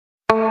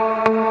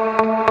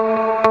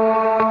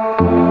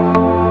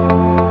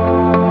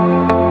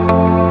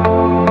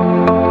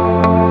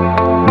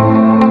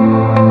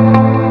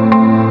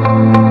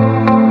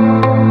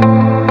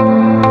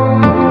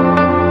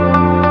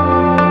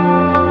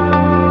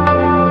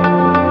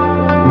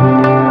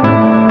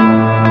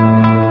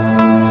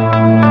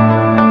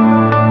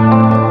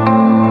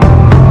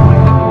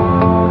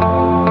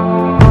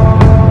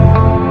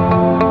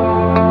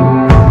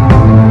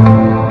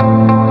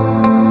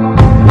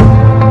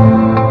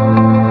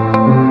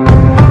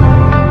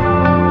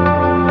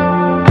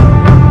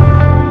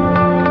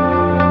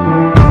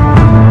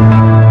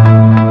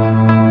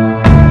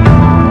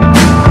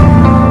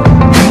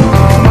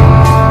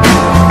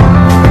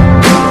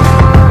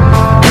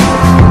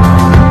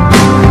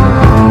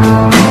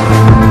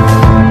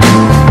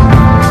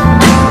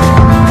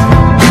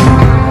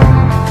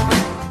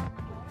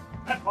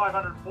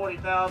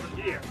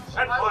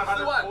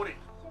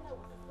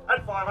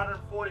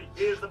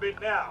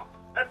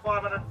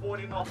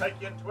540 and I'll take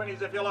you in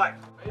 20s if you like.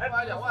 At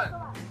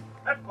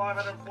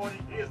 540,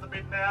 here's the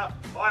bid now.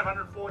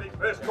 540,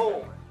 first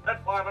call.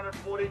 At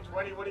 540,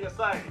 20, what do you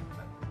say?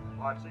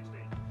 560.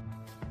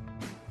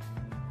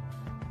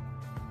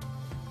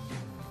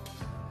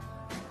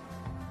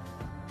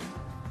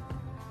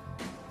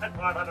 At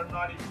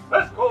 590,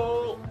 first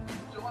call.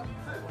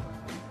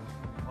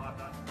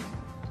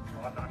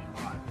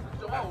 595.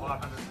 At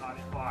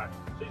 595.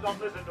 She's not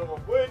listening to a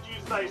word you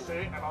say,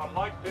 sir, and I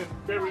like her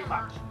very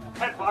much.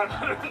 At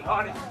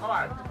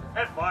 595.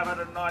 At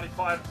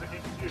 595, it's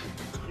against you.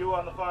 You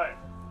on the phone.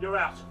 You're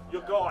out.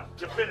 You're gone.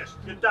 You're finished.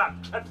 You're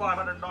done. At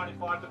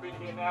 595, the bid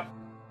here now.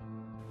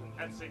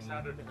 At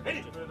 600.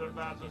 Any further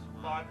advances?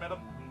 5, madam.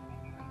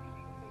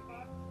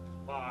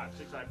 5,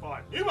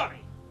 605. New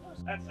money.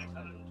 At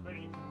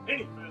 620.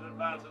 Any further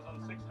advances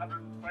on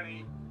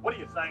 620? What do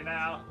you say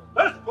now?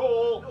 First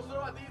call.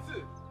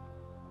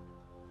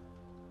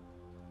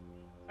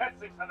 At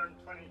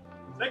 620.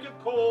 Second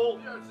call.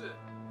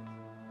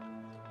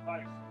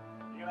 Folks,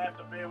 you're going to have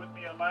to bear with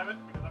me a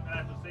moment because I'm going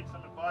to have to seek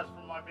some advice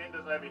from my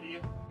vendors over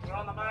here. We're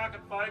on the market,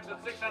 folks,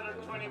 at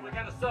 620. We're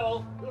going to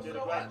sell. You did a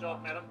great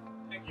job, madam.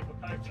 Thank you for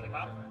coaching him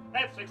up.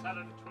 At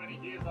 620,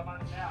 here's the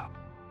money now.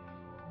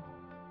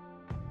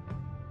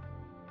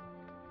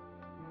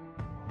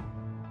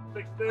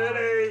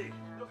 630.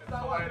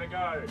 That's the way to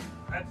go.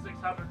 At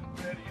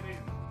 630 it is.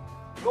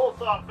 It's all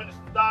signed, finished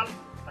and done.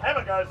 The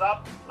hammer goes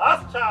up.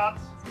 Last chance.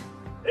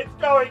 It's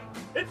going.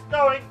 It's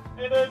going.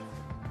 It is.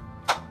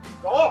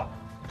 Oh,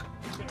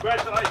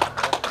 congratulations.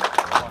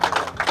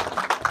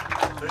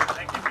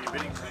 Thank you for your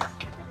bidding, sir.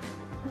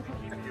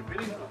 Thank you for your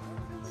bidding.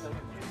 Thank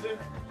you, sir.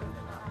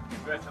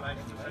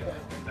 Congratulations, sir.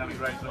 You've done a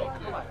great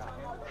job.